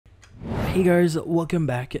Hey guys, welcome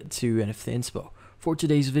back to NFT Inspo. For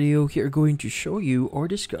today's video, we are going to show you or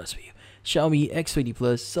discuss with you Xiaomi X20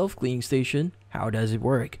 Plus self-cleaning station. How does it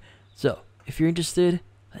work? So, if you're interested,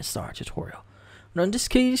 let's start our tutorial. Now in this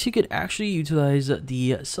case, you could actually utilize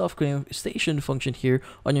the self-cleaning station function here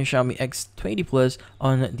on your Xiaomi X20 Plus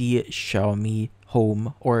on the Xiaomi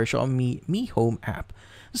Home or Xiaomi Mi Home app.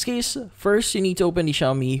 In this case, first you need to open the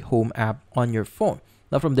Xiaomi Home app on your phone.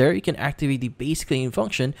 Now from there, you can activate the base cleaning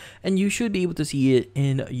function and you should be able to see it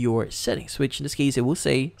in your settings, which in this case, it will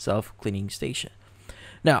say self-cleaning station.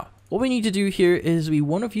 Now, what we need to do here is we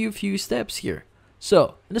want to view a few steps here.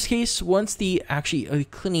 So in this case, once the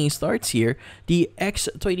cleaning starts here, the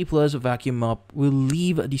X20 Plus vacuum mop will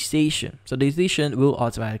leave the station. So the station will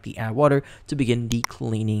automatically add water to begin the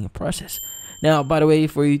cleaning process. Now, by the way,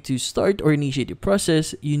 for you to start or initiate the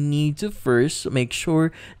process, you need to first make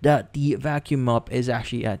sure that the vacuum mop is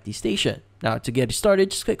actually at the station. Now, to get it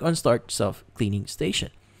started, just click on Start Self-Cleaning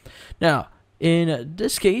Station. Now, in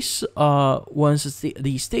this case, once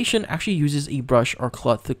the station actually uses a brush or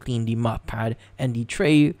cloth to clean the mop pad and the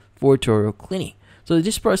tray for thorough cleaning. So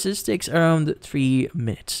this process takes around 3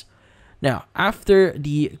 minutes. Now, after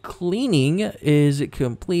the cleaning is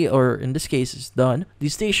complete, or in this case is done, the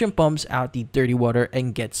station pumps out the dirty water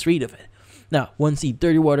and gets rid of it. Now, once the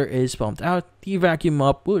dirty water is pumped out, the vacuum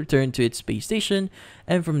mop will return to its base station,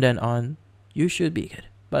 and from then on, you should be good.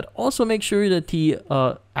 But also make sure that the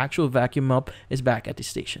actual vacuum mop is back at the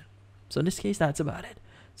station. So in this case, that's about it.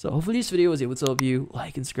 So hopefully this video was able to help you.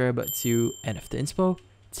 Like and subscribe to NFT Inspo.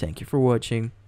 Thank you for watching.